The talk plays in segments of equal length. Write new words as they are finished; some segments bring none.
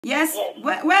Yes?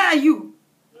 Yes. Where are you?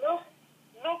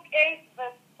 Luke 8,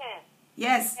 verse 10.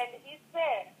 Yes. And he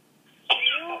said, to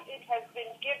you it has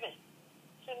been given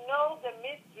to know the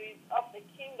mysteries of the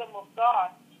kingdom of God,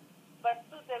 but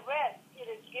to the rest it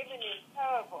is given in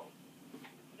parables,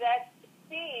 that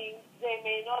seeing they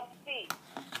may not see,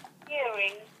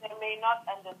 hearing they may not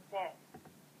understand.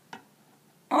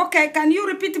 Okay, can you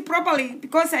repeat it properly?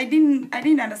 Because I didn't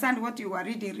understand what you were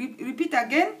reading. Repeat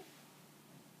again.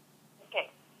 Okay.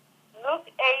 Luke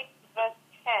 8, verse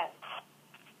 10.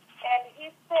 And he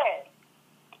said,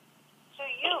 to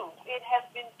you it has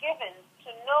been given to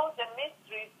know the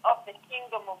mysteries of the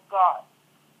kingdom of God,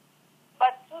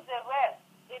 but to the rest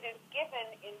it is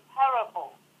given in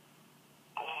parables,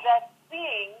 that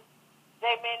seeing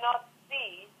they may not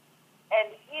see, and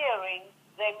hearing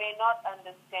they may not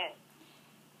understand.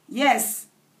 Yes,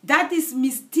 that is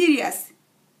mysterious.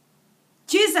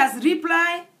 Jesus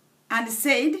replied and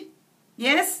said,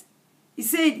 yes, he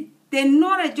said, the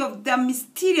knowledge of the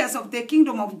mysterious of the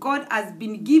kingdom of God has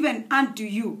been given unto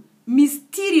you.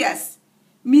 Mysterious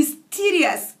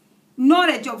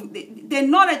knowledge of the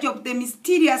knowledge of the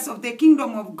mysterious of the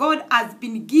kingdom of God has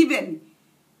been given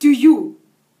to you.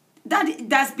 That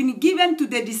has been given to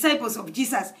the disciples of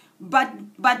Jesus, but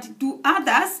to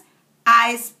others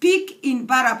I speak in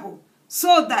parable,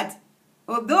 so that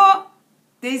although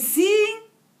they see,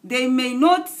 they may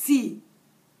not see.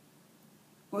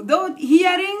 Although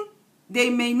hearing,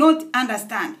 they may not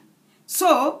understand.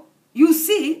 So, you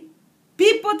see,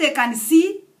 people they can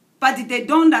see, but they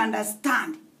don't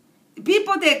understand.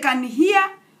 People they can hear,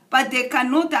 but they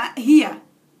cannot hear.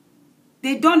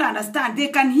 They don't understand. They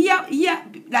can hear,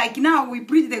 like now we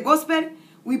preach the gospel,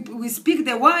 we speak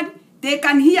the word. They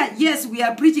can hear, yes, we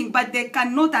are preaching, but they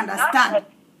cannot understand.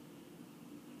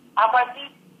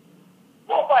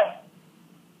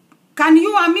 Can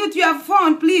you unmute your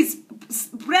phone, please?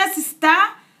 Press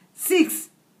 *6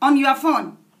 on your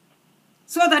phone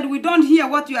so that we don't hear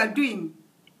what you are doing.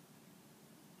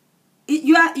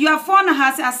 Your phone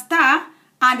has a star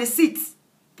and a 6.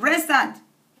 Press that.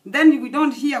 Then we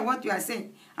don't hear what you are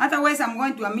saying. Otherwise, I'm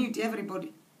going to unmute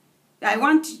everybody. I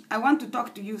want to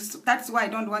talk to you. So that's why I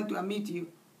don't want to unmute you.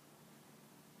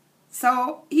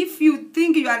 So if you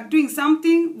think you are doing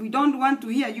something, we don't want to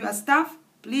hear your stuff,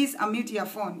 please unmute your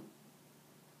phone.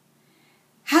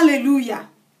 Hallelujah.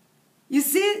 You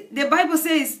see, the Bible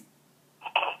says,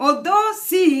 although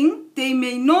seeing, they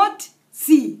may not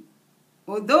see.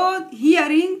 Although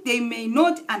hearing, they may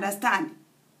not understand.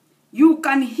 You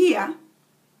can hear,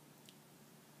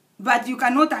 but you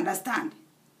cannot understand.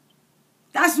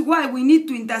 That's why we need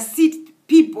to intercede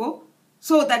people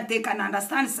so that they can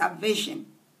understand salvation.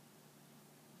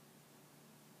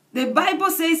 The Bible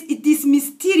says it is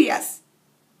mysterious,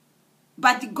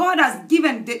 but God has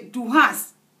given to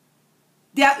us.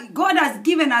 God has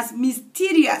given us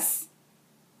mysterious.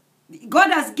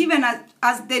 God has given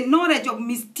us the knowledge of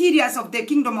mysterious of the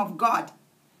kingdom of God.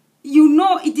 You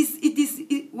know,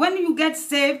 when you get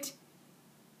saved,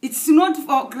 it's not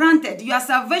for granted. Your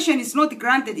salvation is not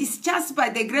granted. It's just by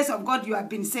the grace of God you have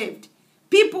been saved.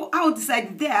 People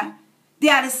outside there, they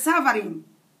are suffering.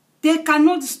 They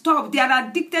cannot stop. They are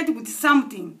addicted with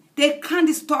something. They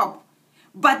can't stop.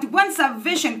 But when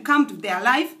salvation comes to their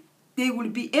life, they will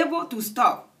be able to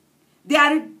stop. They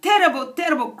are terrible,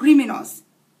 terrible criminals.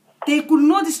 They could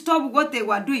not stop what they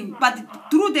were doing. But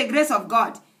through the grace of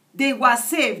God, they were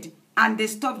saved and they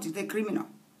stopped the criminal.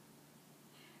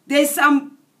 There's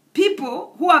some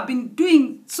people who have been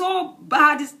doing so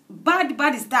bad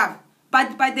stuff.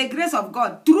 But by the grace of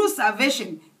God, through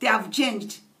salvation, they have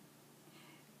changed.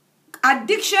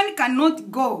 Addiction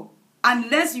cannot go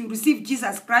unless you receive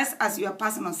Jesus Christ as your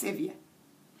personal Savior.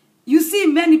 You see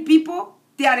many people,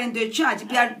 they are in the church,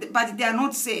 but they are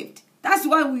not saved. That's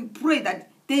why we pray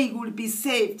that they will be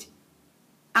saved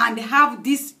and have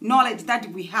this knowledge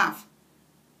that we have.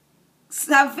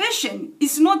 Salvation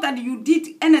is not that you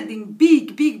did anything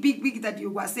big that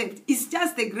you were saved. It's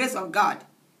just the grace of God.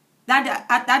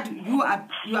 That you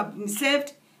have been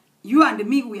saved. You and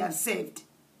me, we are saved.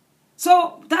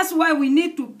 So that's why we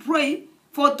need to pray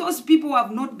for those people who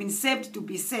have not been saved to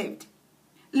be saved.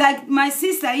 Like my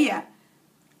sister here,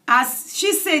 as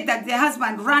she said that the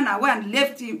husband ran away and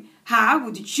left her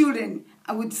with children,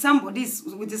 with somebody,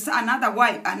 with another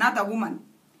wife, another woman.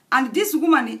 And this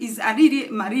woman is a really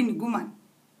marine woman.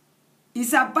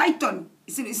 It's a python.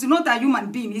 It's not a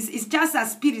human being. It's just a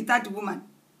spirit, that woman.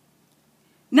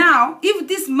 Now, if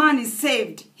this man is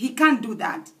saved, he can't do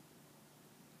that.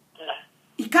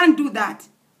 He can't do that.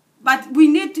 But we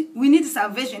need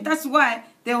salvation. That's why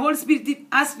the Holy Spirit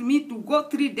asked me to go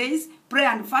 3 days, prayer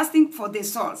and fasting for the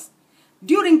souls.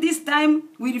 During this time,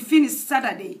 we'll finish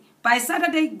Saturday. By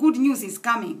Saturday, good news is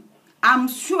coming. I'm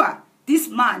sure this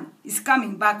man is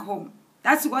coming back home.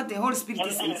 That's what the Holy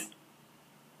Spirit says.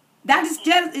 That is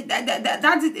just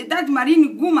that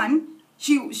marine woman.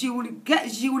 She will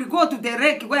go to the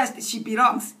wreck where she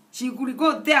belongs. She will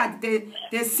go there at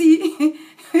the sea,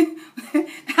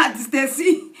 at the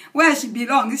sea where she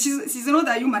belongs. She's not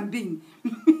a human being.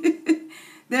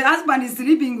 The husband is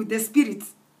sleeping with the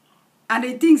spirits, and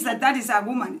he thinks that is a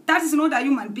woman. That is not a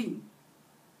human being.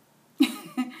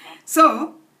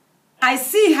 So I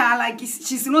see her like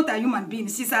she's not a human being.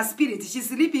 She's a spirit. She's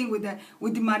sleeping with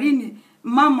the marine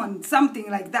mammon,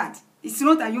 something like that. It's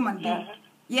not a human being.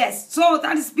 Yes. So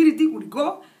that spirit will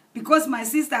go, because my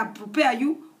sister prepare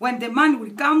you. When the man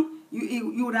will come,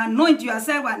 you will anoint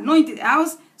yourself, anoint the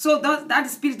house, so that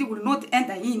spirit will not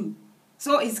enter in.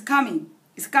 So it's coming.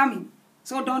 It's coming.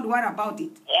 So don't worry about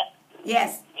it.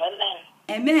 Yes.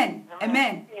 Amen.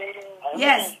 Amen.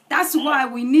 Yes. That's why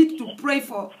we need to pray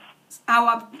for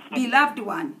our beloved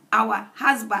one, our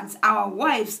husbands, our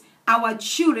wives, our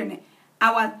children,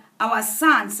 our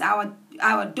sons,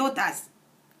 our daughters.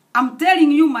 I'm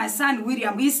telling you, my son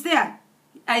William, he's there.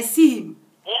 I see him.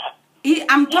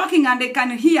 I'm talking and they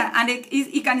can hear and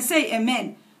he can say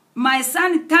amen. My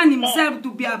son turned himself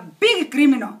to be a big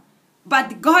criminal,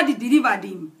 but God delivered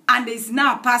him and is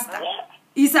now a pastor.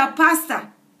 He's a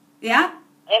pastor. Yeah?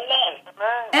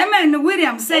 Amen.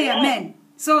 William, say amen.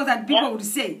 So that people would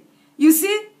say. You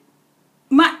see,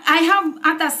 I have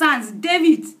other sons,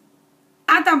 David,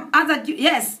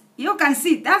 yes, you can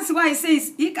see. That's why he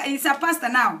says he's a pastor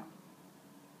now.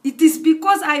 It is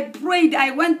because I prayed. I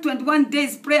went 21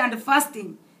 days prayer and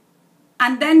fasting.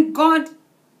 And then God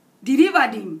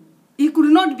delivered him. He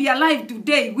could not be alive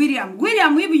today, William.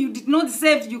 William, if you did not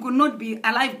save, you could not be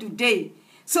alive today.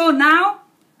 So now,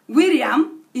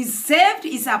 William is saved,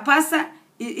 is a pastor,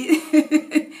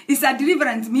 is a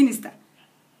deliverance minister,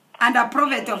 and a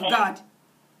prophet of God.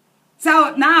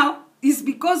 So now, it's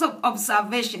because of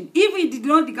salvation. If he did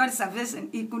not get salvation,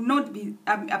 he could not be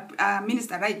a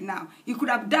minister right now. He could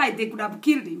have died. They could have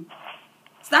killed him.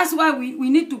 So that's why we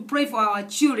need to pray for our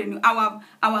children, our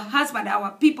husband,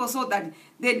 our people, so that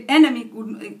the enemy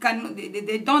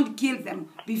they don't kill them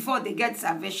before they get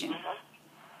salvation.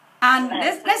 And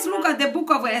let's look at the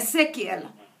book of Ezekiel.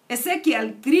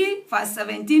 Ezekiel 3, verse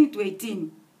 17 to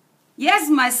 18. Yes,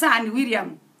 my son,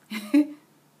 William.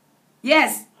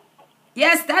 Yes.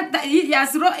 Yes,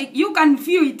 yes, you can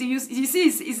feel it. You see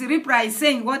his reply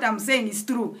saying what I'm saying is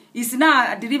true. He's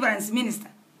now a deliverance minister.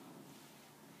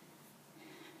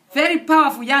 Very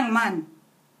powerful young man.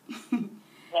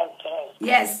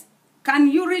 Yes. Can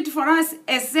you read for us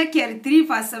Ezekiel 3,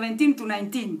 verse 17 to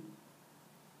 19?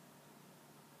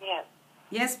 Yes.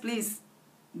 Yes, please.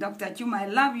 Dr. Chuma, I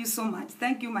love you so much.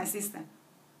 Thank you, my sister.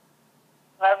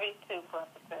 Love you too,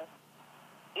 Prophet.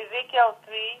 Ezekiel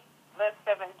 3, verse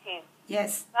 17.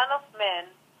 Yes. Son of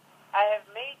man, I have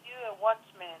made you a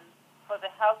watchman for the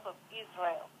house of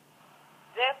Israel.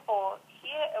 Therefore,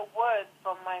 hear a word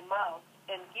from my mouth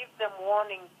and give them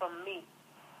warning from me.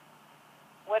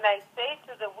 When I say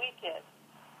to the wicked,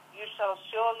 you shall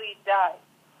surely die,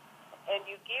 and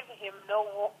you give him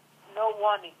no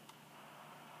warning,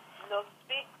 nor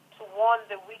speak to warn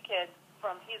the wicked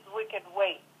from his wicked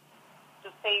way, to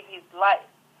save his life,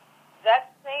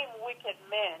 that same wicked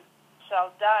man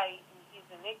shall die in his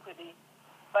iniquity,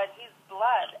 but his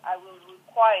blood I will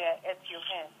require at your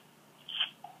hand.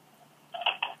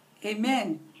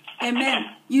 Amen.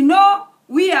 Amen. You know,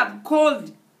 we are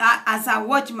called as a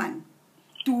watchman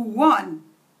to warn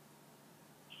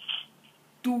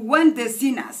the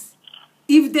sinners.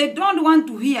 If they don't want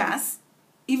to hear us,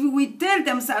 if we tell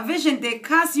them salvation, they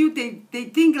curse you, they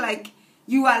think like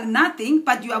you are nothing,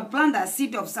 but you have planted a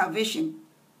seed of salvation.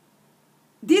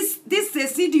 This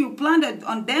seed you planted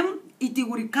on them, it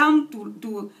will come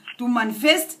to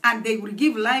manifest, and they will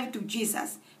give life to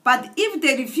Jesus. But if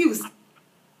they refuse,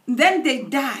 then they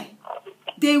die.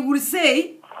 They will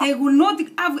say, they will not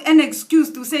have any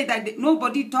excuse to say that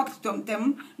nobody talked to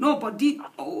them, nobody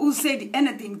who said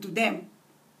anything to them.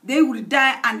 They will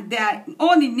die, and their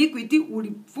own iniquity will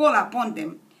fall upon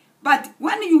them. But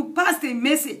when you pass the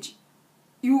message,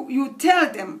 you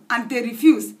tell them, and they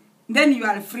refuse, then you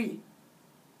are free.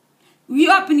 We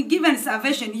have been given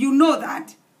salvation, you know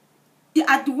that.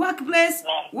 At the workplace,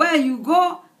 where you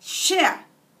go, share.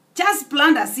 Just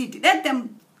plant a seed. Let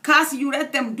them curse you,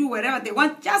 let them do whatever they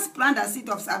want. Just plant a seed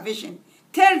of salvation.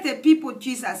 Tell the people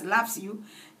Jesus loves you.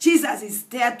 Jesus is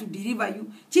there to deliver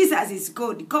you. Jesus is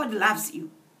good. God loves you.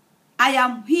 I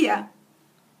am here.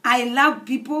 I love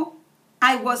people.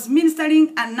 I was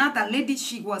ministering another lady.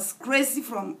 She was crazy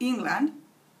from England,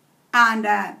 and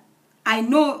I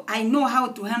know how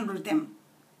to handle them.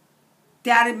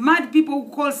 There are mad people who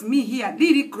calls me here,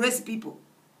 really crazy people.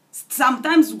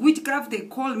 Sometimes witchcraft, they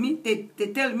call me, they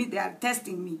tell me they are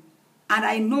testing me, and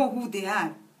I know who they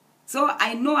are. So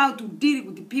I know how to deal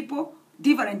with the people,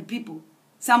 different people.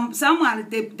 Some are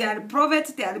they are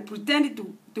prophets, they are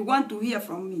pretending to want to hear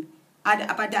from me,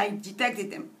 but I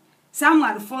detected them. Some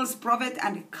are false prophets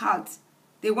and cults.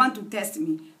 They want to test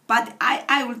me, but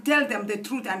I will tell them the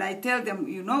truth, and I tell them,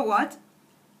 you know what?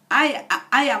 I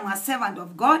am a servant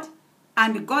of God,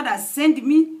 and God has sent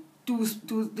me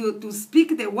to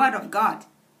speak the word of God.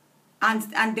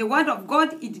 And the word of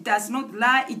God, it does not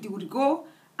lie, it will go,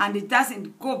 and it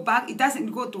doesn't go back, it doesn't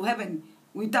go to heaven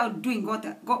without doing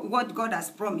what God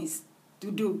has promised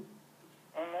to do.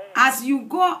 As you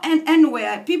go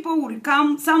anywhere, people will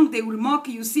come, some they will mock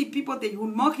you, see people, they will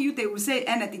mock you, they will say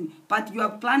anything, but you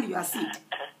have planted your seed.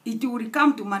 It will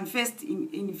come to manifest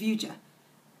in the future.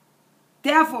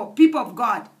 Therefore, people of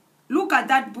God, look at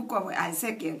that book of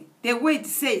Ezekiel, the way it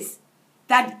says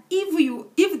that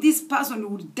if this person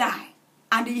would die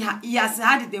and he has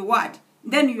heard the word,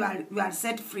 then you are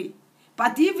set free.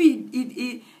 But if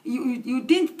you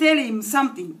didn't tell him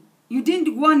something, you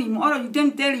didn't warn him, or you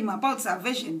didn't tell him about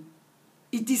salvation,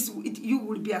 you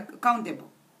will be accountable.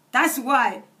 That's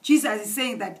why Jesus is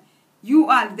saying that you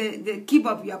are the keeper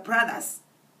of your brothers.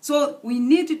 So we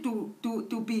need to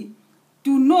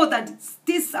know that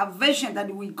this salvation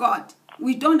that we got,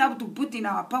 we don't have to put in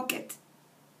our pocket.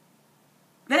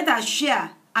 Let us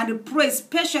share and pray,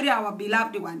 especially our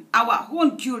beloved one, our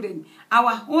own children,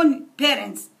 our own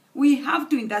parents. We have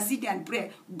to intercede and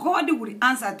pray. God will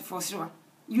answer it for sure.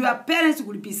 Your parents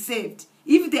will be saved.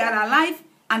 If they are alive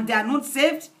and they are not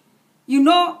saved, you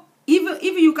know,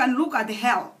 if you can look at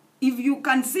hell, if you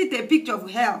can see the picture of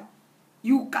hell,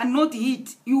 you cannot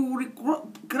eat. You will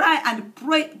cry and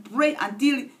pray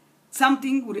until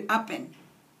something will happen.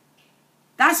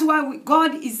 That's why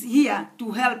God is here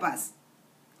to help us.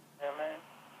 Amen.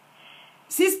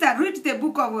 Sister, read the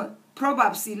book of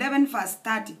Proverbs 11, verse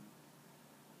 30.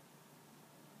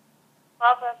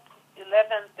 Proverbs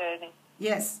 11:30.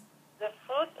 Yes. The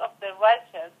fruit of the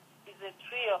righteous is a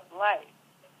tree of life,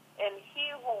 and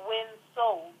he who wins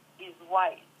souls is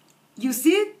wise. You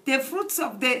see, the fruits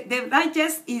of the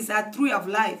righteous is a tree of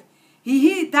life.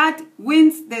 He that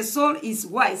wins the soul is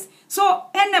wise. So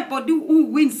anybody who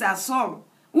wins a soul,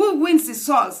 who wins the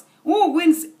souls, who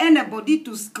wins anybody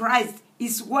to Christ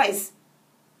is wise.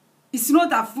 It's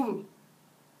not a fool.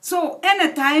 So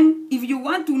anytime, if you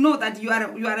want to know that you are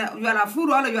a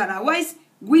fool or you are a wise,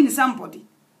 win somebody.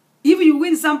 If you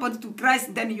win somebody to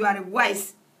Christ, then you are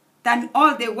wise than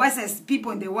all the wisest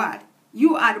people in the world.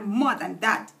 You are more than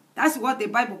that. That's what the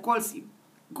Bible calls you.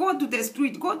 Go to the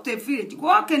street, go to the village,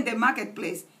 walk in the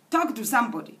marketplace, talk to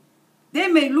somebody. They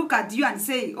may look at you and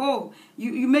say, oh,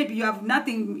 you maybe you have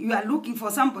nothing, you are looking for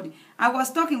somebody. I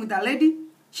was talking with a lady.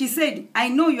 She said, I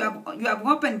know you have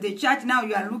opened the church, now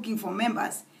you are looking for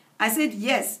members. I said,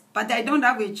 yes, but I don't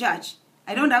have a church.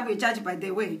 I don't have a church, by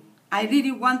the way. I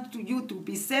really want you to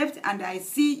be saved, and I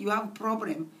see you have a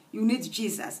problem. You need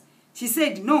Jesus. She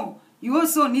said, no, you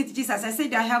also need Jesus. I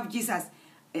said, I have Jesus.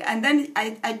 And then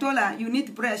I told her, you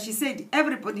need prayer. She said,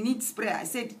 everybody needs prayer. I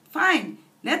said, fine,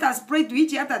 let us pray to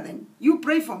each other then. You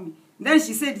pray for me. Then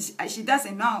she said she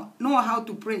doesn't know how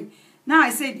to pray. Now I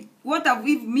said, what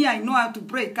if me, I know how to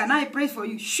pray? Can I pray for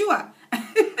you? Sure.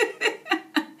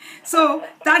 So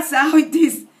that's how it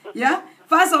is. Yeah.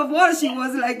 First of all, she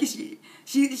was like,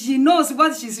 she knows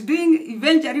what she's doing.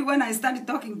 Eventually, when I started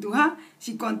talking to her,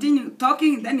 she continued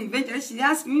talking. Then eventually, she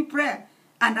asked me prayer.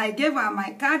 And I gave her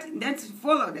my card, and then she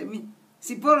followed me.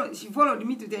 She followed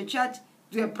me to the church,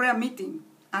 to a prayer meeting,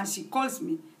 and she calls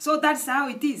me. So that's how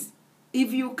it is.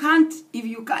 If you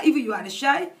are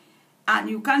shy and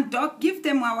you can't talk, give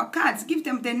them our cards, give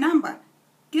them the number.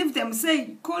 Give them,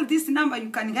 say, call this number, you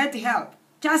can get help.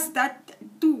 Just that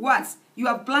 2 words, you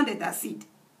have planted a seed.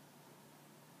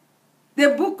 The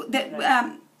book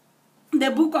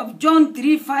of John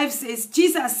 3:5 says,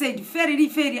 Jesus said, verily,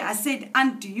 verily, I said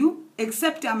unto you,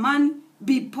 except a man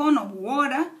be born of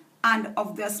water and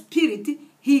of the Spirit,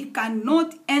 he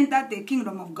cannot enter the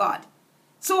kingdom of God.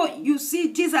 So you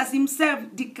see, Jesus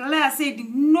himself declared, said,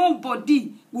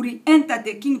 nobody will enter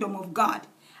the kingdom of God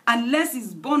unless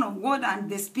he's born of water and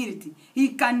the Spirit. He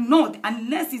cannot,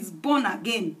 unless he's born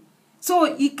again.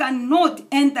 So he cannot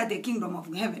enter the kingdom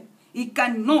of heaven. He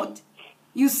cannot.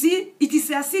 You see, it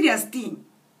is a serious thing.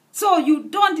 So you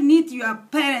don't need your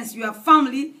parents, your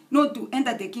family, not to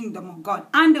enter the kingdom of God.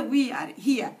 And we are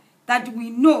here that we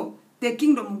know the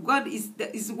kingdom of God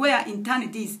is where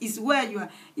eternity is where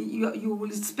you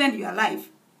will spend your life.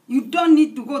 You don't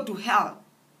need to go to hell.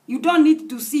 You don't need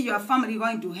to see your family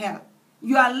going to hell.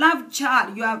 Your loved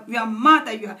child, your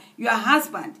mother, your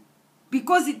husband.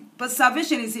 Because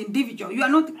salvation is individual. You are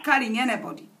not carrying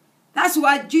anybody. That's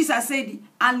why Jesus said,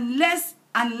 unless,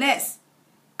 and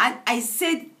I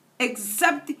said,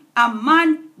 except a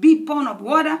man be born of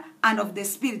water and of the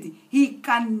Spirit, he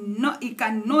cannot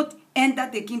enter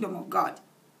the kingdom of God.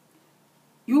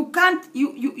 You can't,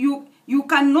 you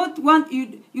cannot want,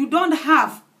 you don't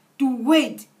have to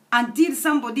wait until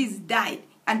somebody is died,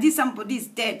 until somebody is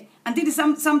dead, until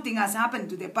something has happened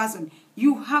to the person.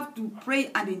 You have to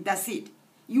pray and intercede.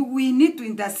 We need to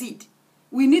intercede.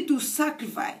 We need to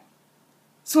sacrifice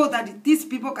so that these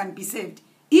people can be saved.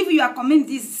 If your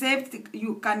community is saved,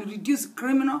 you can reduce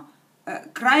crime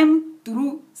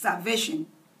through salvation.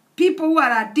 People who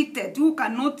are addicted, who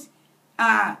cannot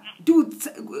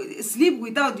sleep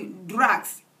without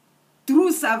drugs,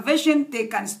 through salvation they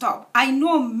can stop. I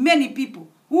know many people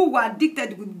who were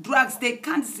addicted with drugs. They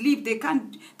can't sleep. They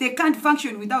can't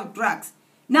function without drugs.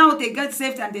 Now they get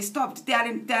saved and they stopped. They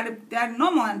are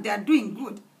normal and they are doing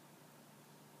good.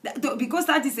 Because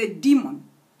that is a demon.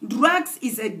 Drugs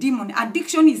is a demon.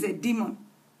 Addiction is a demon.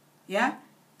 Yeah?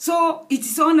 So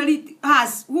it's only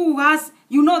us who has,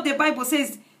 the Bible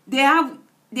says they have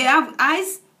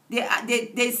eyes,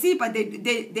 they see but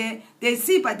they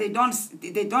see but they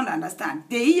don't understand.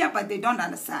 They hear but they don't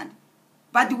understand.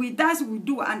 But with us we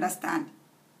do understand.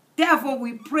 Therefore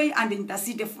we pray and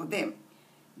intercede for them.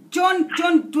 John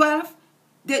 12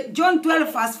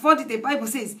 verse 40, the Bible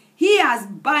says, He has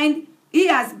blinded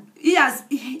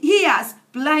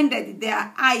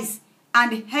their eyes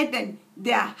and hidden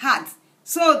their hearts,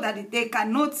 so that they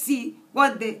cannot see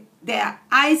what their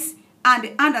eyes and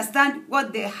understand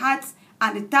what their hearts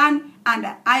and turn, and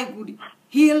I would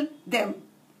heal them.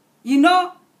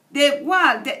 The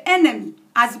world, the enemy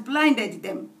has blinded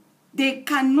them. They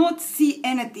cannot see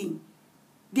anything.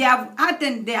 They have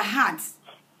hardened their hearts.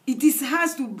 It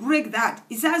has to break that.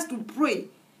 It has to pray.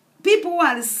 People who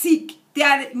are sick, they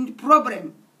are in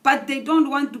problem, but they don't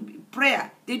want to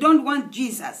prayer. They don't want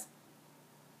Jesus.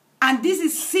 And this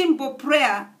is simple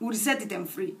prayer will set them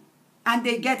free. And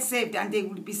they get saved and they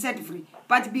will be set free.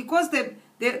 But because the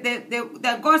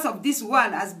gods of this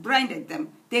world has blinded them,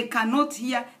 they cannot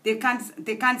hear, they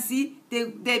can't see,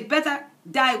 they better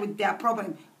die with their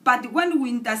problem. But when we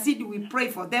intercede, we pray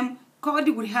for them, God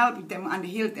will help them and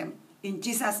heal them. In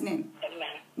Jesus' name. Amen.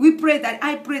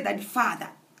 I pray that, Father,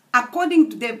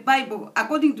 according to the Bible,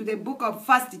 according to the book of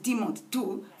 1 Timothy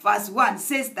 2, verse 1,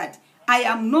 says that I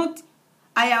am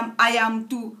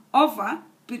to offer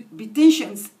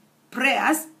petitions,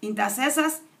 prayers,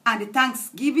 intercessors, and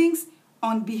thanksgivings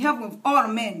on behalf of all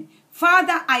men.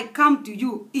 Father, I come to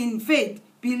you in faith,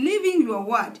 believing your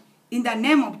word, in the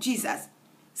name of Jesus.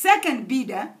 2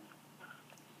 Peter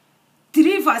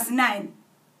 3 verse 9,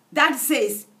 that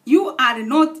says, you are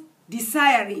not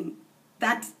desiring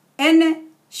that any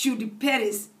should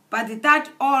perish, but that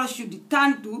all should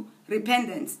turn to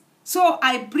repentance. So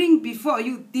I bring before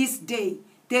you this day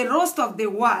the rest of the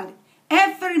world,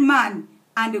 every man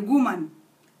and woman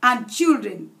and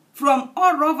children from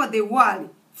all over the world.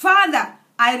 Father,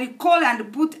 I recall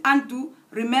and put unto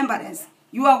remembrance.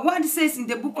 Your word says in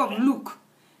the book of Luke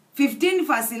 15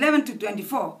 verse 11 to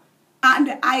 24,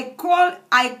 and I call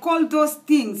those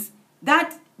things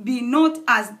that be not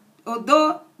as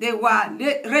although they were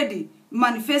ready,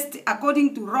 manifest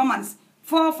according to Romans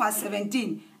 4 verse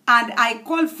 17. And I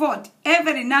call forth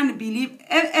every non-believer,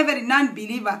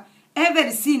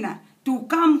 every sinner, to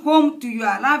come home to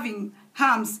your loving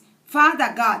arms,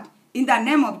 Father God, in the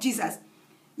name of Jesus.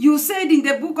 You said in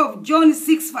the book of John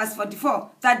 6 verse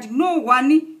 44 that no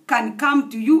one can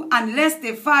come to you unless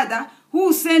the Father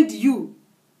who sent you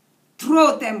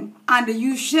throw them. And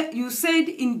you said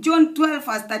in John 12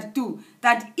 verse 32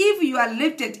 that if you are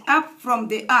lifted up from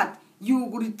the earth, you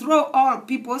will throw all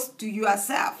peoples to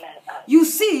yourself. You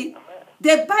see,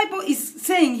 the Bible is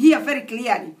saying here very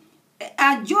clearly,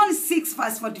 John 6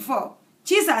 verse 44,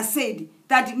 Jesus said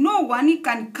that no one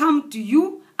can come to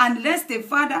you unless the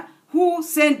Father who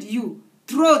sent you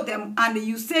throw them. And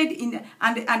you said and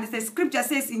the scripture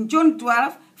says in John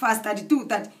 12 verse 32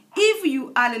 that if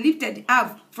you are lifted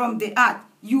up from the earth,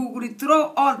 you will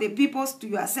throw all the peoples to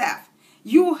yourself.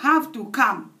 You have to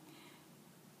come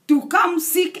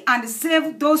seek and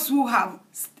save those who have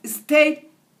stayed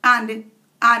and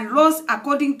are lost,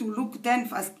 according to Luke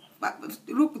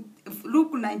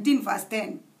 19 verse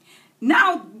 10.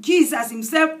 Now Jesus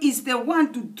himself is the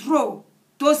one to throw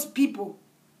those people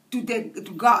to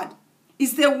God.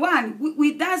 is the one,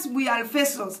 with us we are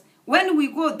vessels. When we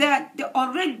go there,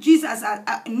 already Jesus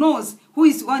knows who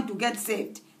is going to get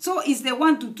saved. So it's the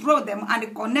one to throw them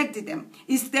and connect them.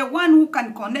 It's the one who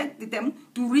can connect them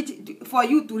to reach, for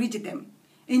you to reach them.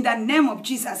 In the name of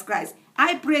Jesus Christ,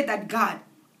 I pray that God,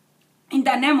 in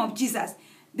the name of Jesus,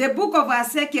 the book of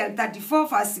Ezekiel 34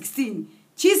 verse 16,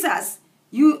 Jesus,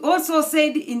 you also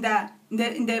said in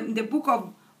the book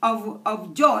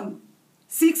of John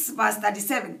 6 verse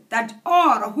 37, that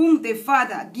all whom the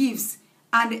Father gives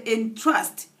and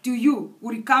entrust to you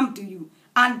will come to you.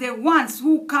 And the ones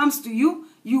who comes to you,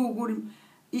 you will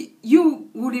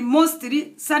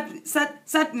mostly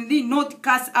certainly not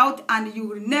cast out, and you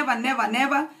will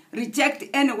never reject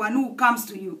anyone who comes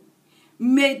to you.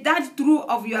 May that truth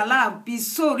of your love be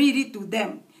so real to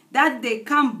them that they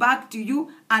come back to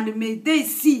you, and may they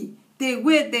see the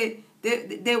way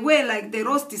like the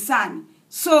roasted sun.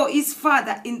 So is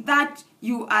Father, in that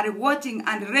you are watching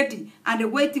and ready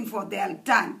and waiting for their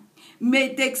turn.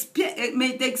 May they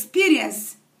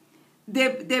experience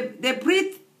the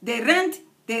breadth, the length,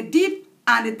 the depth,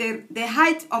 and the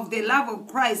height of the love of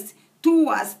Christ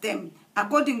towards them,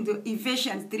 according to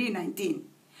Ephesians 3:19.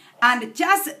 And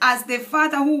just as the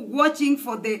Father who watching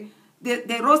for the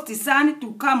roasted son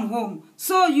to come home,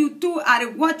 so you too are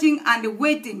watching and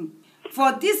waiting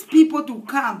for these people to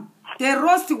come, the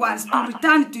roasted ones to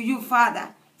return to you,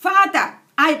 Father. Father,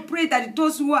 I pray that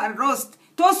those who are lost,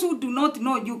 those who do not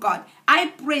know you, God, I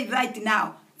pray right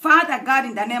now, Father God,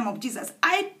 in the name of Jesus,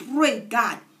 I pray,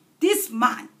 God, this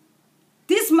man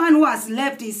who has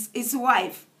left his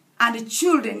wife and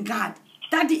children, God,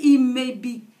 that he may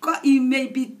be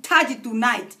touched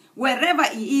tonight, wherever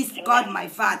he is, God, my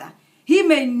Father. He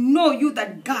may know you,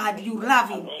 that God, you love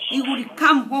him. He will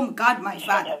come home, God, my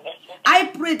Father. I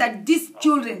pray that these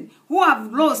children who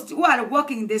have lost, who are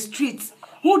walking in the streets,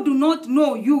 who do not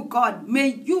know you, God, may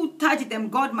you touch them,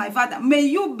 God, my Father. May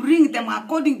you bring them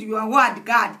according to your word,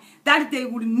 God, that they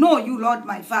will know you, Lord,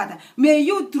 my Father. May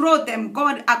you throw them,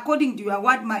 God, according to your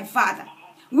word, my Father.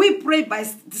 We pray by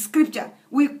the scripture.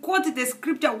 We quote the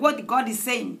scripture, what God is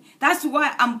saying. That's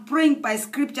why I'm praying by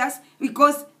scriptures,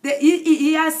 because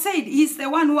he has said, he's the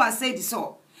one who has said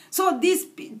so. So these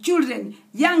children,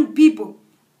 young people,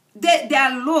 they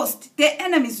are lost. The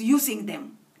enemy is using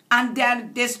them, and they are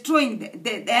destroying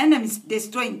the enemy is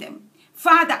destroying them.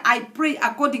 Father, I pray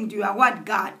according to your word,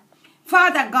 God.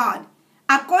 Father God,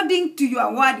 according to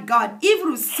your word, God,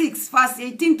 Hebrews 6, verse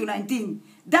 18 to 19,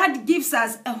 that gives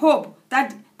us a hope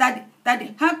that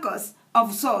hackers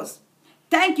of souls.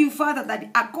 Thank you, Father, that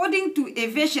according to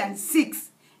Ephesians 2,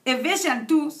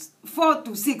 4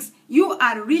 to 6, you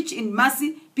are rich in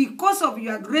mercy because of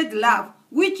your great love,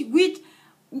 with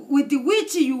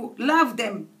which you love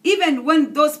them, even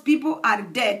when those people are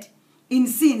dead in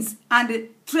sins and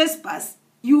trespass.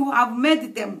 You have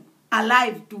made them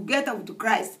alive together with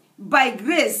Christ by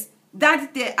grace,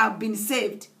 that they have been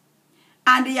saved.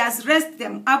 And he has raised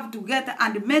them up together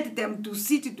and made them to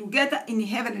sit together in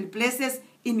heavenly places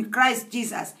in Christ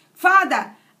Jesus.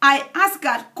 Father, I ask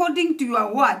according to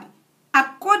your word,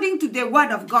 according to the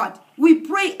word of God. We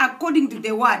pray according to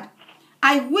the word.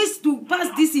 I wish to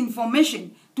pass this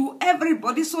information to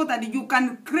everybody so that you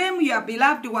can claim your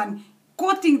beloved one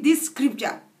quoting this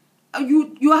scripture.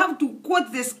 You have to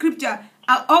quote the scripture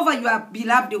over your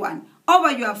beloved one,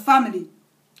 over your family.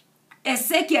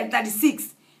 Ezekiel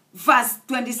 36. Verse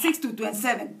 26 to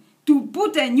 27, to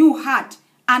put a new heart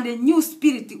and a new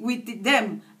spirit with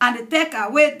them, and take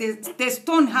away the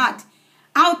stone heart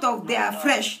out of their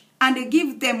flesh, and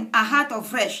give them a heart of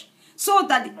flesh, so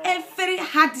that every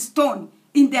heart stone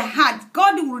in the heart,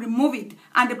 God will remove it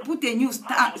and put a new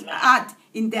heart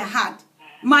in their heart.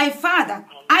 My Father,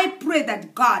 I pray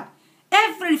that God,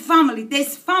 every family,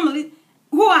 there's family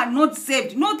who are not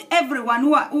saved. Not everyone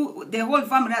who the whole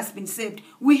family has been saved.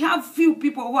 We have few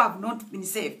people who have not been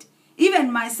saved.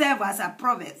 Even myself as a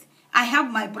prophet, I have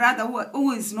my brother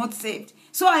who is not saved.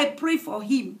 So I pray for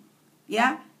him.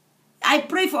 Yeah. I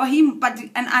pray for him, but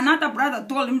another brother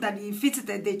told him that he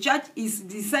visited the church, is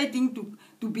deciding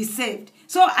to be saved.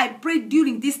 So I pray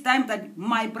during this time that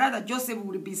my brother Joseph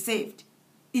will be saved.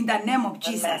 In the name of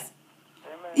Jesus. Amen.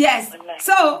 Yes,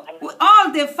 so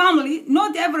all the family,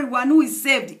 not everyone who is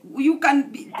saved. You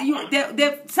can be,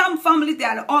 some family, they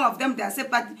are all of them, they are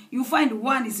saved, but you find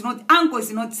one is not, uncle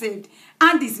is not saved,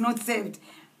 aunt is not saved,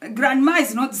 grandma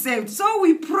is not saved. So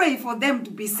we pray for them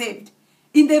to be saved.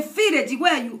 In the village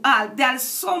where you are, there are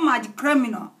so much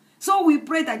criminal. So we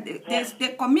pray that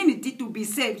the community to be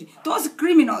saved. Those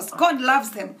criminals, God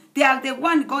loves them. They are the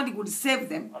one God would save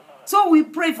them. So we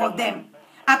pray for them.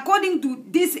 According to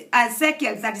this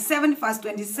Ezekiel 37 verse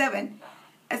 27,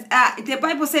 the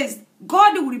Bible says,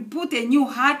 God will put a new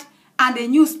heart and a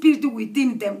new spirit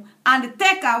within them, and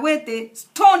take away the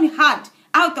stone heart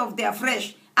out of their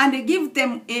flesh, and give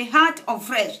them a heart of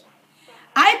flesh.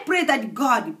 I pray that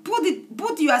God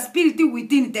put your spirit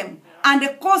within them,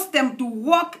 and cause them to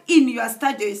walk in your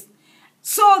statutes,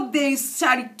 so they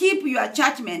shall keep your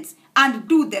judgments and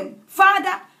do them.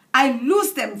 Father, I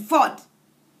loose them forth.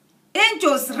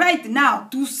 Angels right now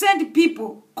to send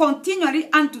people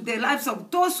continually unto the lives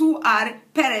of those who are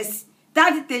perished,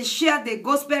 that they share the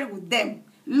gospel with them.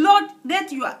 Lord,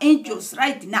 let your angels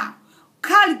right now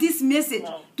carry this message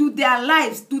to their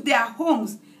lives, to their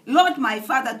homes. Lord, my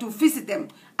Father, to visit them.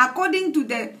 According to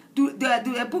the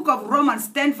book of Romans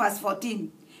 10, verse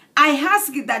 14. I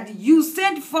ask that you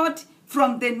send forth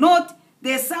from the north,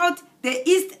 the south, the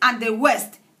east, and the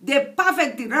west, the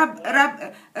perfect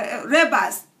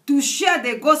rebels to share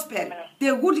the gospel,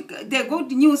 the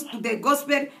good news to the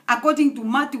gospel, according to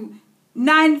Matthew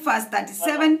 9, verse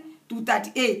 37 to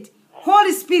 38.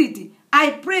 Holy Spirit,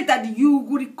 I pray that you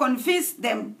would convince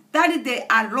them that they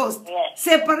are lost,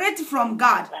 separate from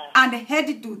God, and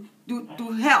headed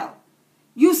to hell.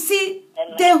 You see,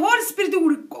 the Holy Spirit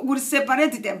will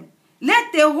separate them.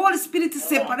 Let the Holy Spirit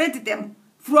separate them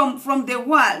from the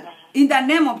world, in the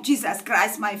name of Jesus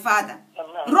Christ, my Father.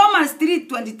 Romans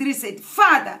 3:23 said,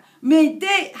 Father, may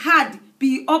their heart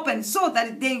be open so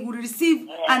that they will receive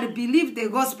and believe the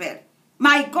gospel.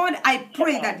 My God, I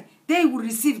pray that they will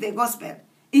receive the gospel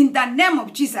in the name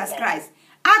of Jesus Christ.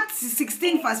 Acts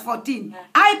 16, verse 14.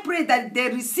 I pray that they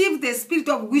receive the spirit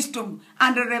of wisdom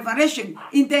and revelation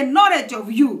in the knowledge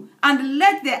of you, and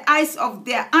let the eyes of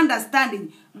their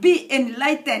understanding be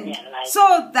enlightened,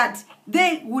 so that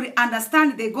they will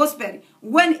understand the gospel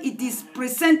when it is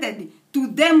presented to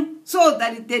them, so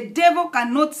that the devil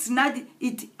cannot snatch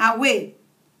it away.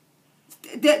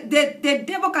 The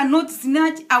devil cannot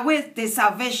snatch away the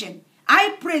salvation.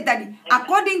 I pray that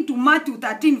according to Matthew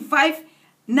 13, 5,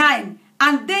 9,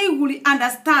 and they will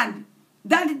understand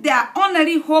that their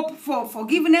only hope for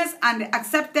forgiveness and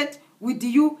accepted with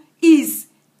you is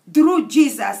through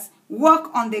Jesus'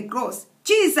 work on the cross.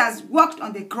 Jesus walked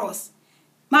on the cross.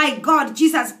 My God,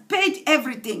 Jesus paid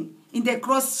everything in the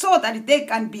cross so that they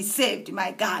can be saved,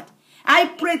 my God. I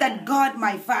pray that God,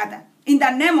 my Father, in the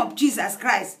name of Jesus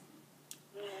Christ,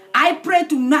 I pray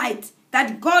tonight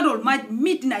that God Almighty,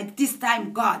 midnight this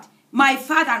time, God, my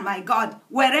Father and my God,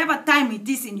 wherever time it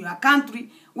is in your country,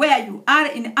 where you are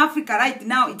in Africa right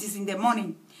now, it is in the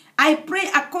morning. I pray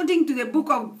according to the book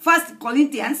of 1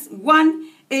 Corinthians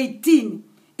 1:18.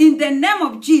 In the name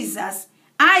of Jesus,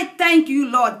 I thank you,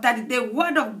 Lord, that the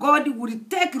word of God will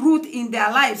take root in their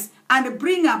lives and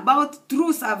bring about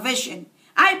true salvation.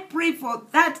 I pray for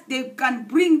that they can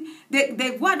bring,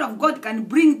 the word of God can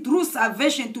bring true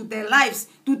salvation to their lives,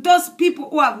 to those people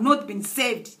who have not been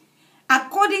saved.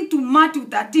 According to Matthew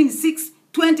 13, 6,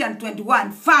 20 and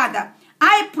 21, Father,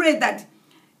 I pray that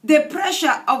the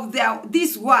pressure of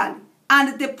this world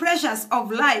and the pressures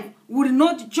of life will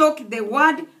not choke the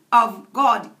word of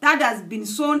God that has been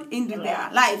sown into their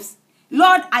lives.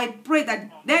 Lord, I pray that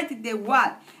let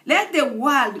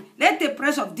the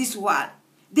pressure of this world,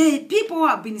 the people who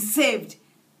have been saved,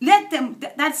 let them,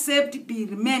 that saved be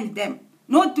remain them,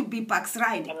 not to be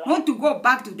backslide, not to go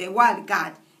back to the world,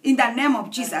 God, in the name of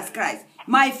Jesus Christ.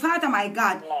 My Father, my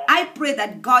God, I pray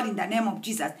that God, in the name of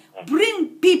Jesus, bring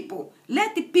people,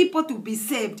 let the people to be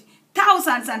saved.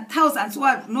 Thousands and thousands who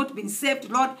have not been saved,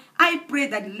 Lord, I pray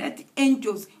that let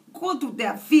angels go to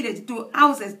their village, to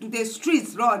houses, to the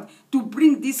streets, Lord, to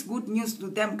bring this good news to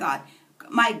them, God.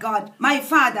 My God, my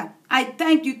Father, I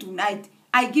thank you tonight.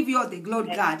 I give you all the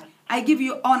glory, God. I give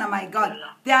you honor, my God.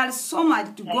 There is so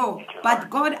much to go. But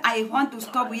God, I want to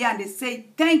stop here and say,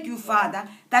 thank you, Father,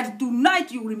 that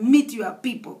tonight you will meet your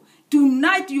people.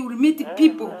 Tonight you will meet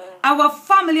people. Our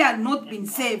family have not been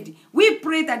saved. We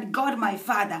pray that, God, my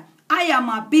Father, I am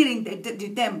appealing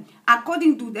to them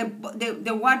according to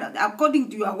the word, according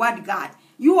to your word, God.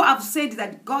 You have said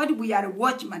that, God, we are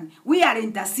watchmen. We are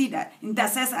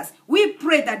intercessors. We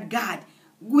pray that, God,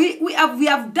 we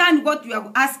have done what you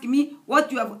have asked me,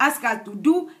 what you have asked us to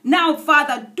do. Now,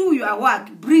 Father, do your work.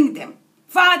 Bring them.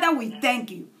 Father, we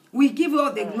thank you. We give you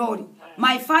all the glory.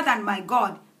 My Father and my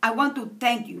God, I want to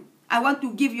thank you. I want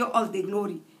to give you all the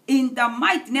glory. In the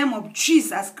mighty name of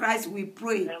Jesus Christ, we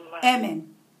pray. Amen.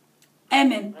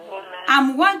 Amen.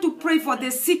 I want to pray for the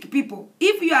sick people.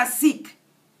 If you are sick,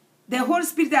 the Holy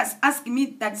Spirit has asked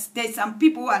me that there's some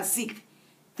people who are sick.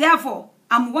 Therefore,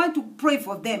 I want to pray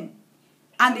for them.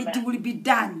 And it will be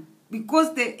done.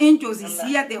 Because the angels is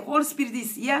here, the Holy Spirit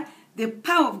is here, the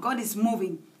power of God is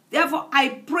moving. Therefore,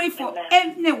 I pray for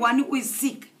anyone who is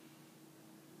sick.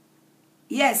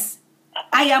 Yes,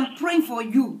 I am praying for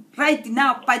you right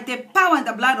now by the power and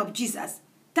the blood of Jesus.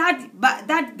 That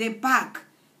the back,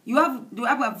 you have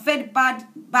a very bad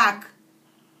back.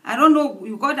 I don't know,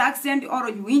 you got an accident or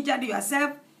you injured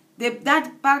yourself. The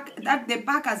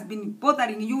back has been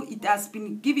bothering you. It has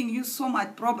been giving you so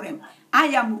much problem. I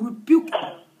am rebuking.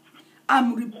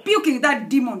 I'm rebuking that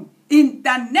demon in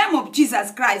the name of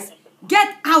Jesus Christ.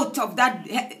 Get out of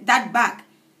that back.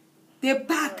 The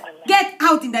back, get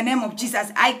out in the name of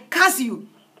Jesus. I curse you.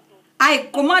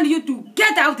 I command you to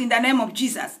get out in the name of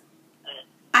Jesus.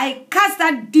 I curse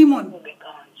that demon.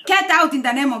 Get out in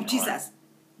the name of Jesus.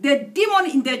 The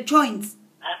demon in the joints,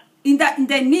 in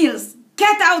the nails,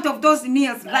 get out of those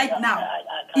nails right now.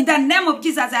 In the name of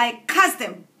Jesus, I curse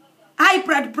them. High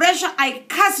blood pressure, I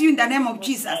curse you in the name of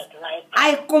Jesus.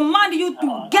 I command you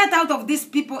to get out of these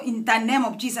people in the name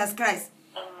of Jesus Christ.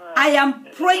 I am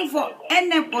praying for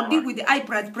anybody with high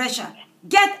blood pressure.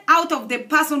 Get out of the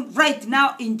person right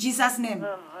now in Jesus' name.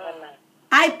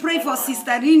 I pray for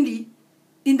Sister Rindy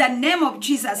in the name of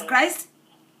Jesus Christ.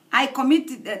 I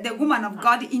commit the woman of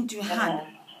God into your hand.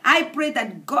 I pray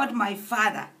that God, my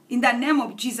Father, in the name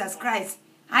of Jesus Christ,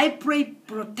 I pray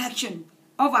protection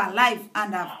of our life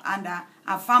and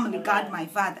our family, God, my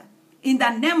Father. In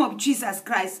the name of Jesus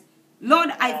Christ, Lord,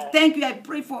 I thank you. I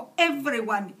pray for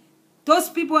everyone.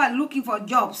 Those people are looking for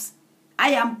jobs.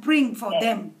 I am praying for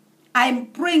them. I am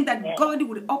praying that God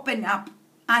will open up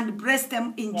and bless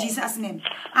them in Jesus' name.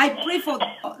 I pray for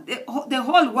the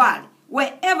whole world,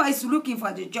 wherever is looking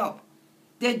for the job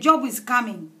is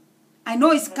coming. I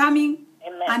know it's coming,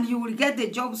 and you will get the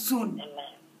job soon.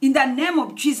 In the name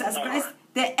of Jesus Christ,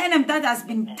 the enemy that has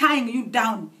been tying you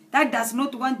down, that does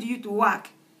not want you to work,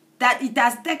 that it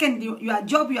has taken your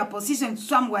job, your position to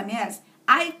someone else,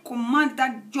 I command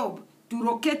that job to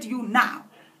locate you now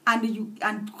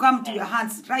and come to your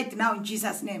hands right now in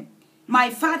Jesus' name. My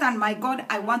Father and my God,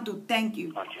 I want to thank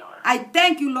you. I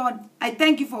thank you, Lord. I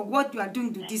thank you for what you are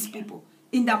doing to these people.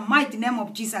 In the mighty name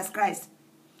of Jesus Christ.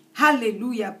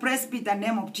 Hallelujah. Praise be the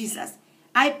name of Jesus.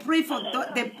 I pray for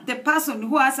the person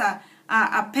who has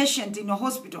a patient in a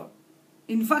hospital.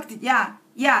 In fact,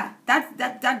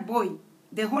 that boy,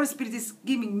 the Holy Spirit is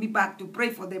giving me back to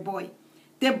pray for the boy.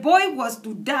 The boy was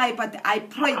to die, but I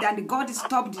prayed and God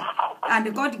stopped it.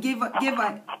 And God gave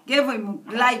him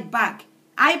life back.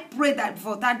 I pray that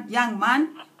for that young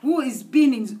man who is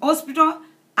being in hospital,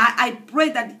 I pray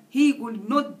that he will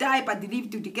not die but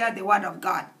live to declare the word of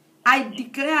God. I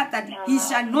declare that he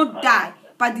shall not die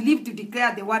but live to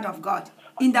declare the word of God.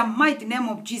 In the mighty name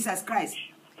of Jesus Christ.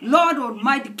 Lord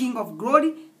Almighty, King of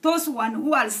glory, those who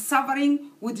are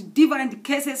suffering with different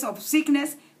cases of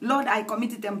sickness, Lord, I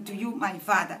commit them to you, my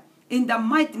Father. In the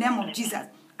mighty name of Jesus.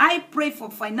 I pray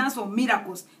for financial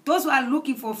miracles. Those who are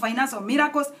looking for financial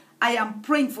miracles, I am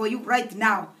praying for you right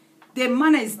now. The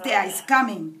money is there, is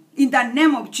coming. In the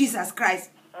name of Jesus Christ.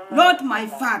 Lord, my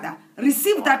Father,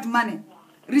 receive that money.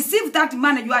 Receive that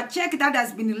money. Your check that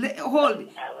has been held.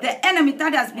 The enemy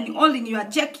that has been holding your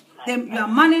check, your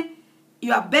money,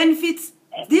 your benefits.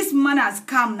 This money has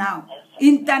come now.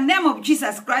 In the name of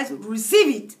Jesus Christ,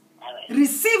 receive it.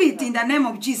 Receive it in the name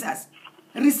of Jesus.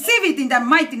 Receive it in the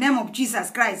mighty name of Jesus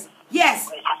Christ. Yes,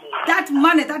 that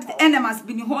money that the enemy has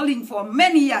been holding for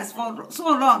many years, for so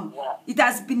long, it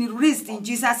has been released in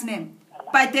Jesus' name.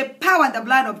 By the power and the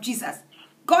blood of Jesus.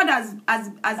 God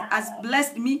has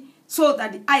blessed me so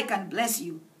that I can bless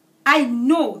you. I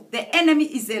know the enemy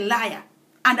is a liar.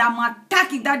 And I'm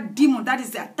attacking that demon that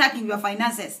is attacking your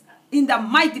finances. In the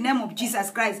mighty name of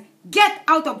Jesus Christ. Get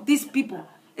out of these people.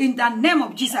 In the name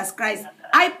of Jesus Christ.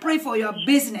 I pray for your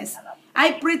business.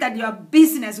 I pray that your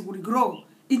business will grow.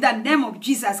 In the name of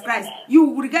Jesus Christ. You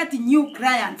will get new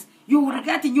clients. You will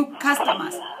get new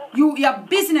customers. Your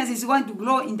business is going to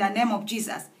grow in the name of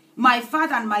Jesus. My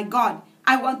Father and my God,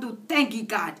 I want to thank you,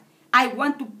 God. I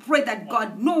want to pray that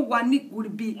God, no one will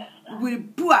be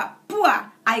poor.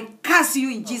 Poor, I curse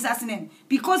you in Jesus' name.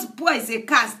 Because poor is a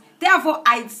curse. Therefore,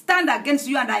 I stand against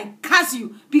you and I curse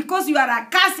you. Because you are a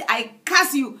curse, I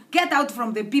curse you. Get out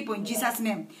from the people in Jesus'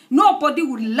 name. Nobody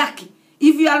will lack.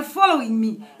 If you are following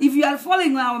me, if you are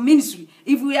following our ministry,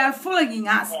 if you are following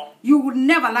us, you will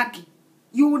never lack.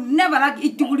 You will never lack.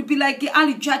 It will be like the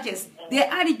early churches. The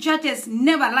early churches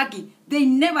never lack. They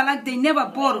never lack. They never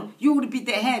borrow. You will be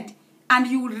the head. And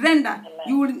you will render.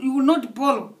 You will not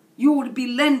borrow. You will be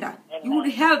lender. You will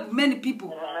help many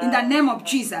people in the name of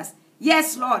Jesus.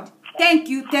 Yes, Lord. Thank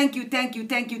you, thank you, thank you,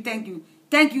 thank you, thank you.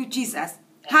 Thank you, Jesus.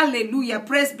 Hallelujah.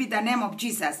 Praise be the name of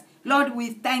Jesus. Lord, we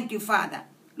thank you, Father.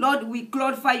 Lord, we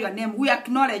glorify your name. We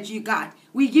acknowledge you, God.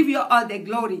 We give you all the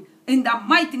glory. In the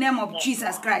mighty name of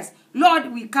Jesus Christ.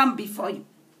 Lord, we come before you.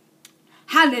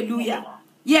 Hallelujah.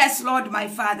 Yes, Lord, my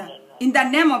Father. In the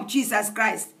name of Jesus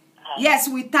Christ. Yes,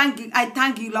 we thank you. I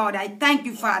thank you, Lord. I thank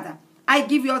you, Father. I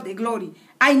give you all the glory.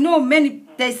 I know many,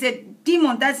 there's a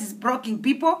demon that is blocking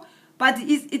people, but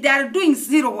they are doing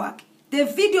zero work. The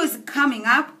video is coming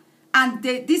up, and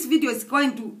this video is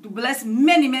going to bless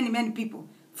many, many, many people.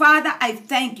 Father, I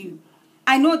thank you.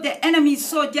 I know the enemy is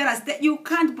so jealous that you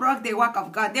can't block the work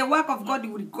of God. The work of God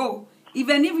will go.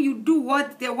 Even if you do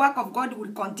what, the work of God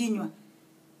will continue.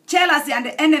 Jealousy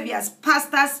and envious,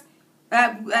 pastors,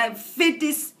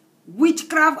 fetish,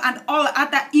 witchcraft, and all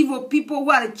other evil people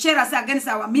who are jealous against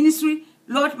our ministry,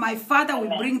 Lord, my Father, we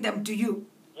bring them to you.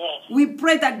 We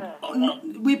pray that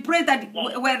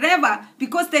wherever,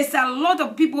 because there's a lot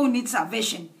of people who need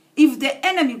salvation. If the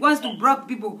enemy wants to block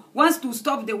people, wants to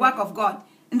stop the work of God,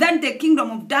 then the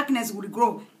kingdom of darkness will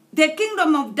grow. The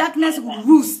kingdom of darkness will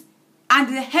lose, and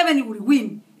the heaven will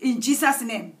win in Jesus'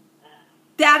 name.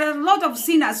 There are a lot of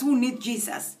sinners who need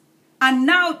Jesus. And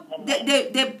now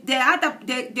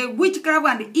the witchcraft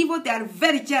and the evil, they are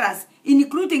very jealous,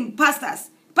 including pastors.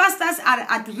 Pastors are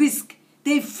at risk.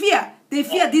 They fear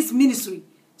this ministry.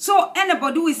 So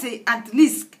anybody who is at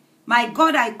risk, my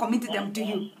God, I commit them to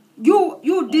you.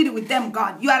 You deal with them,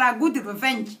 God. You are a good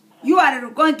revenge. You are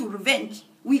going to revenge.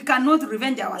 We cannot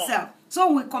revenge ourselves.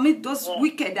 So we commit those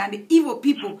wicked and evil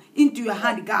people into your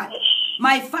hand, God.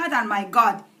 My Father and my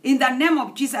God, in the name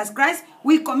of Jesus Christ,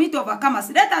 we commit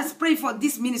overcomers. Let us pray for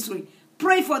this ministry.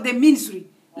 Pray for the ministry.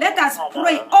 Let us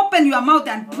pray. Open your mouth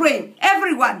and pray.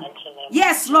 Everyone.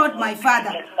 Yes, Lord, my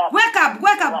Father. Wake up,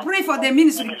 pray for the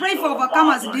ministry. Pray for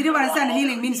overcomers, deliverance and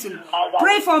healing ministry.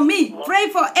 Pray for me. Pray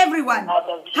for everyone.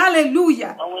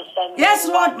 Hallelujah. Yes,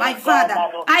 Lord, my Father.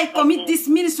 I commit this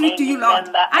ministry to you, Lord.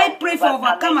 I pray for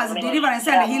overcomers, deliverance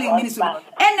and healing ministry.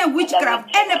 Any witchcraft,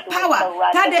 any power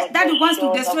that wants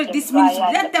to destroy this ministry,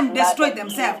 let them destroy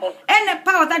themselves. Any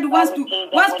power that wants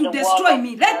to destroy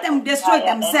me, let them destroy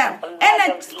themselves.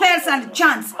 Any spells and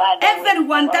chants,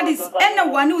 anyone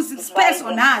who is spells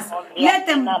on us, let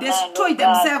them destroy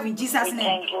themselves in Jesus'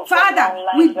 name. Father,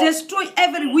 we destroy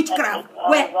every witchcraft.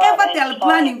 Wherever they are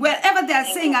planning, wherever they are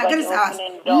saying against us,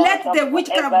 let the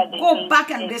witchcraft go back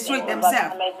and destroy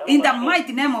themselves. In the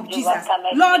mighty name of Jesus.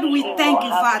 Lord, we thank you,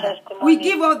 Father. We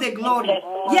give all the glory.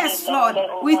 Yes, Lord,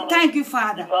 we thank you,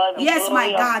 Father. Yes,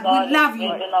 my God, we love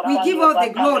you. We give all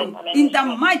the glory. In the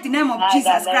mighty name of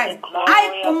Jesus Christ.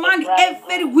 I command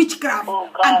every witchcraft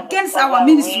against our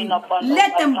ministry,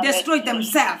 let them destroy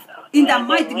themselves. In the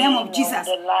mighty name of Jesus,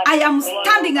 I am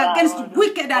standing against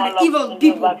wicked and evil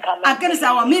people, against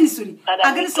our ministry,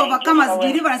 against overcomers,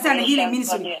 deliverance and healing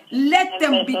ministry. Let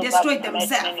them be destroyed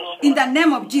themselves. In the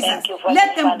name of Jesus,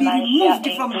 let them be removed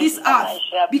from this earth,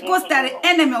 because they are the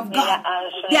enemy of God.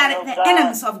 They are the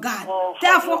enemies of God.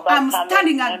 Therefore, I am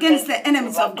standing against the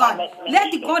enemies of God.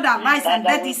 Let the God arise and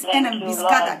let his enemy be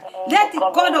scattered. Let the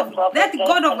God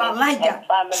of Elijah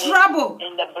trouble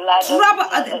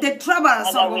the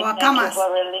troublers of overcomers.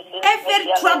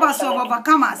 Every troubles of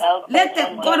overcomers, let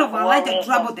the God of Elijah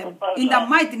trouble them. In the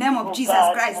mighty name of Jesus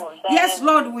Christ. Yes,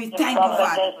 Lord, we thank you,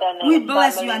 Father. We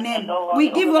bless your name. We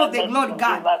give all the glory,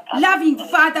 God. Loving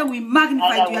Father, we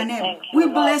magnify your name. We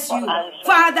bless you.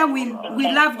 Father, we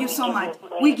love you so much.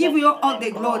 We give you all the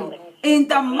glory. In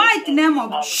the mighty name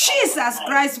of Jesus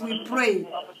Christ, we pray.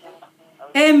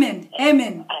 Amen.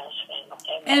 Amen.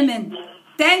 Amen.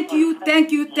 Thank you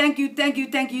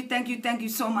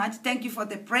so much. Thank you for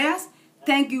the prayers.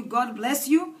 Thank you. God bless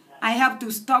you. I have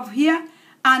to stop here.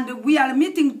 And we are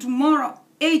meeting tomorrow,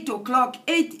 8 o'clock,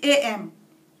 8 a.m.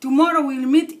 Tomorrow we'll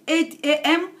meet 8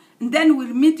 a.m. And then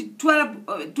we'll meet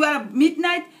 12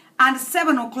 midnight and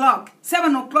 7 o'clock.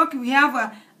 7 o'clock we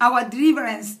have our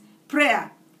deliverance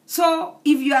prayer. So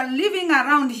if you are living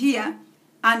around here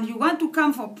and you want to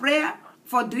come for prayer,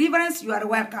 for deliverance, you are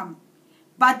welcome.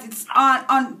 But it's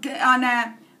on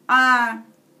Canada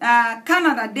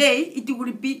Day, it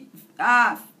will be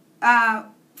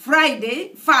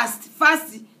Friday, fast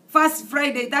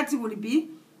Friday, that will be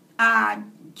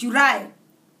July.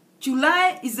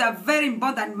 July is a very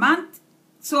important month,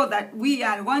 so that we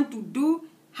are going to do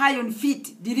Iron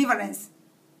Feet deliverance.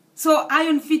 So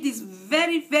Iron Feet is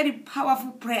very, very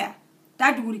powerful prayer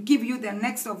that will give you the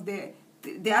next of the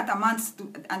other months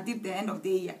until the end of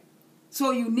the year.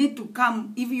 So you need to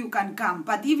come if you can come.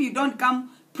 But if you don't come,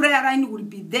 Prayerline will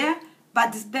be there,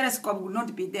 but this Periscope will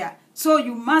not be there. So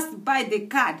you must buy the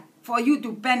card for you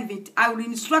to benefit. I will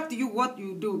instruct you what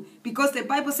you do. Because the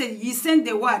Bible says, He sent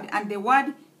the word, and the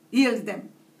word heals them.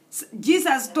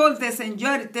 Jesus told the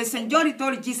centurion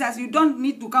told Jesus, you don't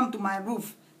need to come to my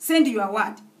roof. Send your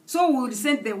word. So we will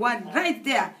send the word right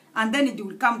there, and then it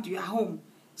will come to your home.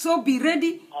 So be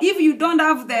ready. If you don't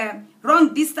have the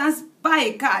wrong distance, buy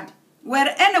a card.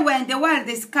 Where anywhere in the world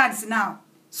there's cards now.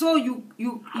 So you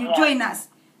join us.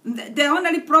 The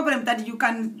only problem that you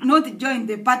can not join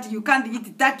the party, you can't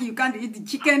eat turkey, you can't eat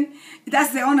chicken.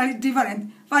 That's the only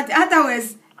difference. But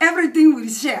otherwise, everything will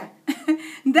share.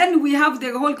 Then we have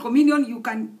the whole communion. You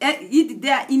can eat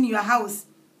there in your house.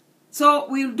 So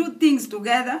we'll do things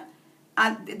together.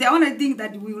 And the only thing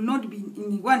that we will not be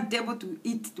in one table to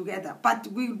eat together. But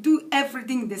we'll do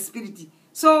everything in the spirit.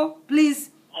 So please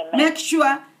make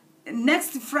sure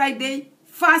next Friday,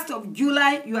 1st of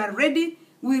July, you are ready.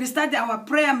 We'll start our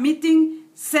prayer meeting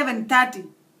 7:30.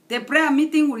 The prayer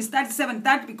meeting will start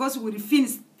 7:30 because we'll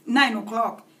finish 9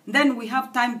 o'clock. Then we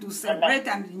have time to celebrate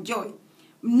and enjoy.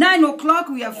 9 o'clock,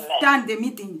 we have done the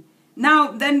meeting.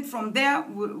 Now, then from there,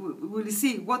 we'll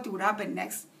see what will happen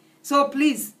next. So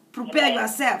please, prepare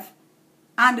yourself.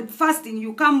 And fasting,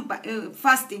 you come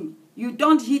fasting. You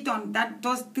don't hit on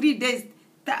those 3 days,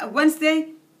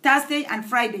 Wednesday, Thursday, and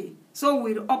Friday. So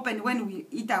we'll open when we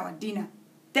eat our dinner.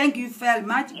 Thank you very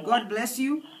much. God bless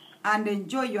you. And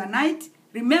enjoy your night.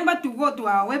 Remember to go to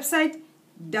our website,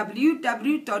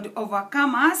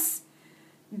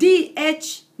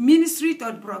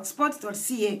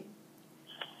 www.overcomersdhministry.blogspot.ca.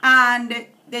 And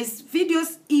there's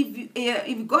videos,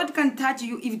 if God can touch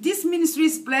you, if this ministry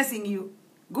is blessing you,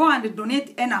 go and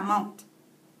donate an amount.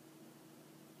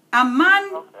 A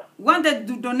man wanted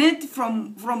to donate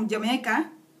from Jamaica.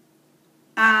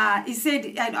 He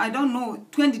said, I don't know,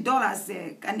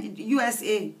 $20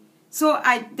 USA. So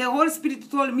the Holy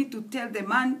Spirit told me to tell the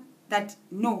man that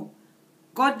no,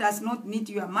 God does not need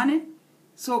your money,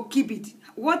 so keep it.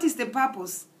 What is the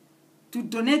purpose to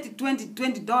donate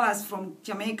 $20 from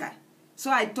Jamaica? So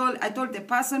I told the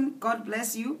person, God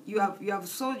bless you. You have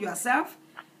sold yourself,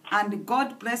 and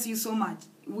God bless you so much.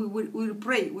 We will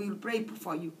pray. We will pray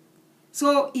for you.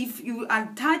 So if you are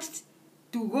touched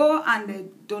to go and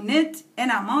donate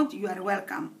an amount, you are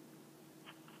welcome.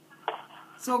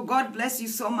 So God bless you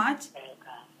so much.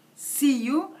 See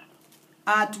you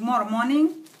tomorrow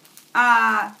morning.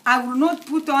 I will not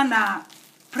put on a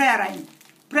prayer line.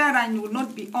 Prayer line will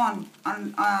not be on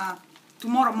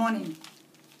tomorrow morning.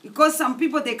 Because some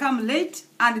people, they come late,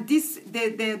 and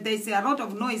there's a lot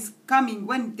of noise coming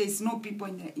when there's no people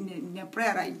in a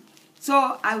prayer line.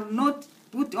 So I will not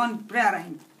put on prayer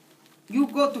line. You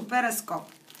go to Periscope.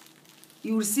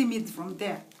 You will see me from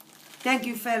there. Thank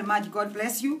you very much. God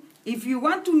bless you. If you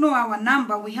want to know our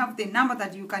number, we have the number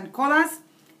that you can call us,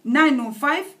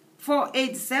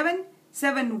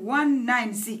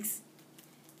 905-487-7196.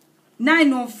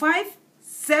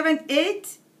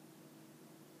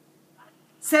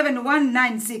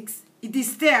 905-78-7196. It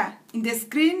is there in the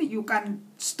screen. You can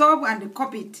stop and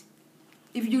copy it.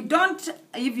 If you don't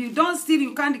still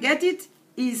you can't get it,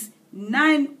 is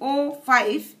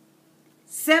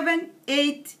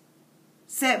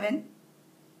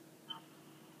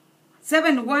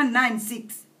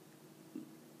 905-787-7196.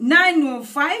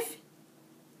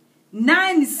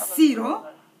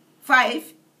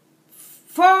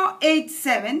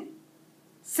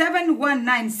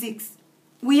 905-905-487-7196.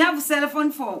 We have cell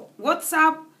phone for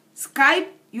WhatsApp, Skype.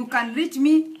 You can reach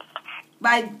me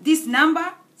by this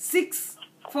number,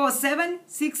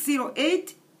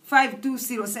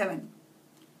 647-608-5207.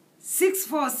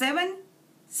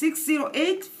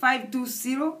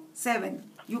 647-608-5207.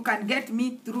 You can get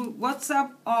me through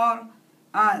WhatsApp or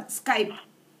Skype.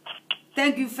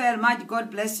 Thank you very much.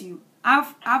 God bless you.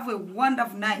 Have a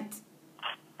wonderful night.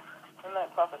 Amen,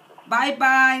 prophetess.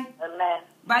 Bye-bye. Amen.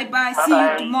 Bye-bye. See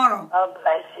you tomorrow. God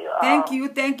bless you all. Thank you.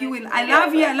 Thank you. I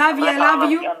love you. I love you. I love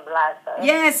you.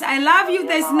 Yes, I love you.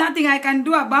 There's nothing I can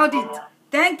do about it.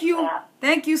 Thank you.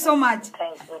 Thank you so much.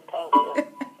 Thank you. Thank you.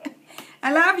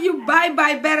 I love you.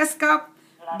 Bye-bye, Periscope.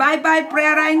 Bye-bye,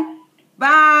 Prayerline.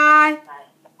 Bye.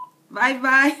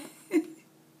 Bye-bye.